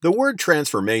The word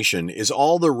transformation is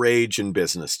all the rage in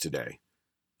business today.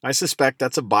 I suspect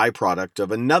that's a byproduct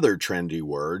of another trendy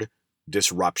word,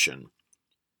 disruption.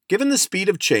 Given the speed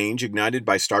of change ignited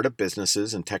by startup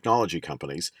businesses and technology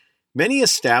companies, many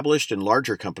established and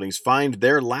larger companies find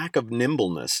their lack of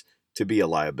nimbleness to be a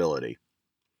liability.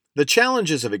 The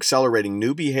challenges of accelerating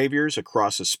new behaviors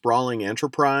across a sprawling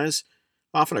enterprise,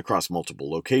 often across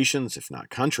multiple locations, if not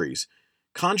countries,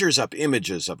 conjures up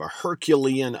images of a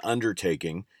Herculean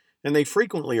undertaking, and they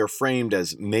frequently are framed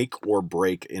as make or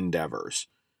break endeavors.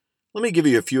 Let me give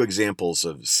you a few examples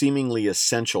of seemingly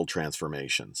essential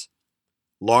transformations.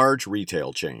 Large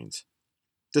retail chains.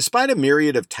 Despite a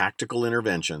myriad of tactical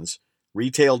interventions,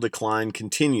 retail decline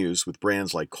continues with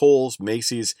brands like Kohl's,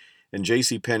 Macy's, and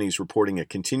JCPenney's reporting a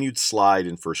continued slide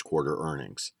in first quarter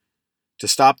earnings. To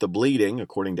stop the bleeding,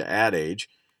 according to Ad Age,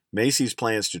 Macy's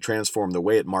plans to transform the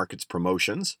way it markets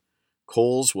promotions.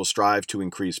 Kohl's will strive to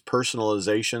increase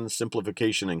personalization,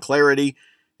 simplification, and clarity,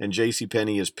 and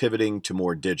JCPenney is pivoting to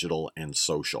more digital and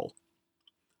social.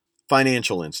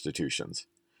 Financial institutions.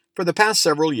 For the past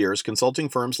several years, consulting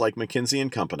firms like McKinsey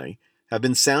 & Company have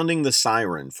been sounding the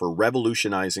siren for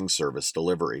revolutionizing service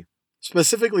delivery.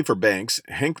 Specifically for banks,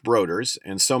 Henk Broders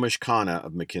and Somesh Khanna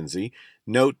of McKinsey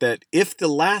note that if the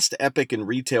last epoch in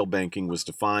retail banking was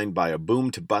defined by a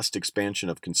boom-to-bust expansion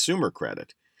of consumer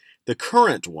credit, the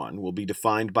current one will be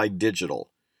defined by digital.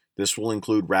 This will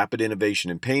include rapid innovation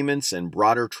in payments and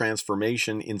broader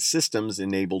transformation in systems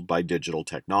enabled by digital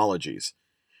technologies.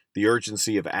 The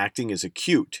urgency of acting is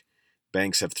acute.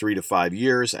 Banks have 3 to 5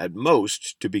 years at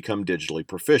most to become digitally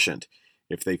proficient.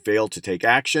 If they fail to take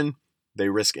action, they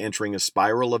risk entering a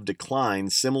spiral of decline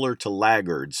similar to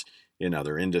laggards in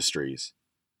other industries.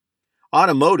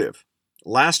 Automotive.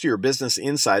 Last year, Business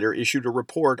Insider issued a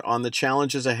report on the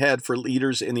challenges ahead for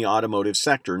leaders in the automotive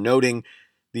sector, noting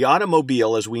the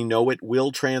automobile as we know it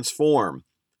will transform.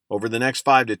 Over the next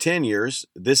 5 to 10 years,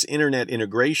 this internet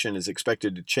integration is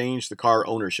expected to change the car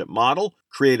ownership model,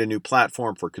 create a new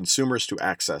platform for consumers to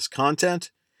access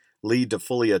content, lead to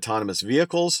fully autonomous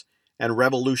vehicles, and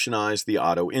revolutionize the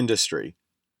auto industry.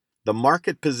 The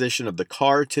market position of the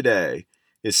car today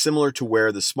is similar to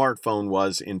where the smartphone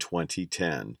was in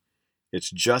 2010. It's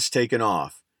just taken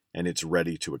off, and it's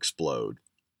ready to explode.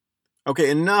 Okay,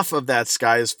 enough of that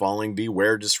sky is falling,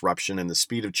 beware disruption, and the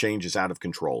speed of change is out of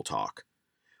control talk.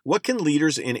 What can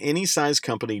leaders in any size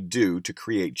company do to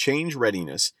create change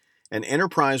readiness and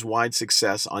enterprise-wide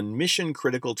success on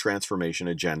mission-critical transformation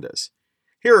agendas?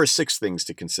 Here are 6 things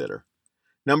to consider.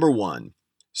 Number 1,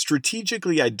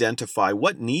 strategically identify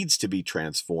what needs to be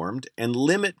transformed and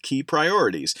limit key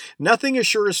priorities. Nothing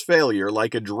assures failure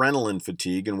like adrenaline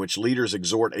fatigue, in which leaders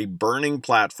exhort a burning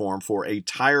platform for a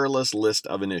tireless list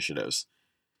of initiatives.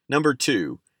 Number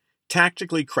 2,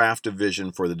 tactically craft a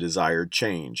vision for the desired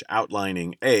change,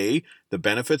 outlining A, the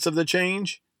benefits of the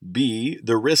change, B,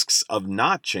 the risks of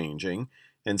not changing,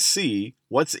 and C,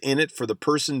 what's in it for the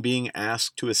person being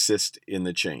asked to assist in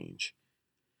the change.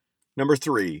 Number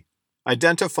 3,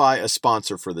 identify a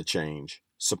sponsor for the change,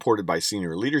 supported by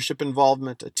senior leadership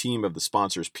involvement, a team of the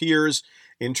sponsor's peers,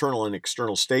 internal and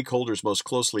external stakeholders most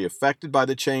closely affected by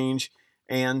the change,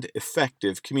 and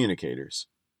effective communicators.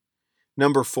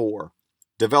 Number 4,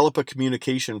 develop a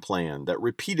communication plan that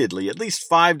repeatedly, at least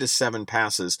 5 to 7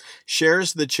 passes,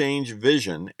 shares the change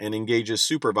vision and engages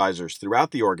supervisors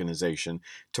throughout the organization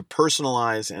to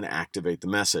personalize and activate the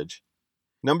message.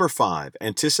 Number 5,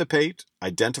 anticipate,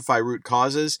 identify root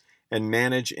causes, and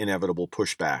manage inevitable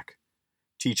pushback.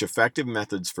 Teach effective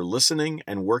methods for listening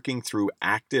and working through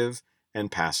active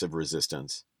and passive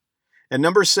resistance. And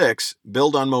number 6,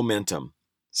 build on momentum,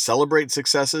 celebrate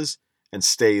successes, and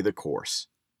stay the course.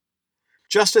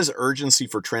 Just as urgency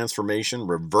for transformation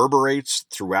reverberates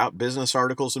throughout business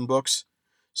articles and books,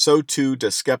 so too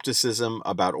does skepticism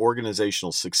about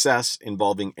organizational success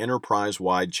involving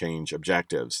enterprise-wide change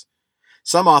objectives.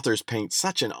 Some authors paint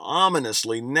such an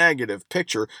ominously negative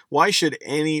picture. Why should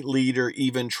any leader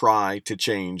even try to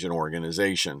change an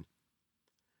organization?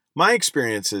 My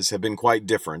experiences have been quite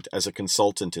different as a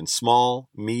consultant in small,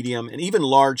 medium, and even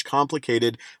large,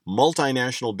 complicated,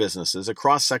 multinational businesses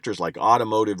across sectors like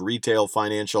automotive, retail,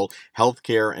 financial,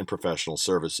 healthcare, and professional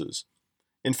services.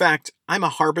 In fact, I'm a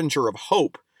harbinger of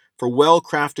hope for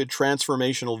well-crafted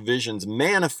transformational visions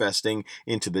manifesting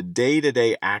into the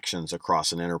day-to-day actions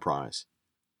across an enterprise.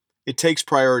 It takes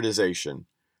prioritization,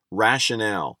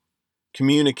 rationale,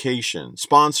 communication,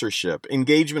 sponsorship,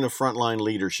 engagement of frontline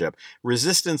leadership,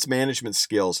 resistance management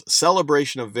skills,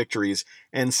 celebration of victories,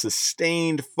 and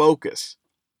sustained focus.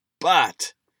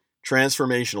 But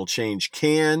transformational change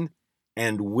can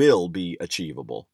and will be achievable.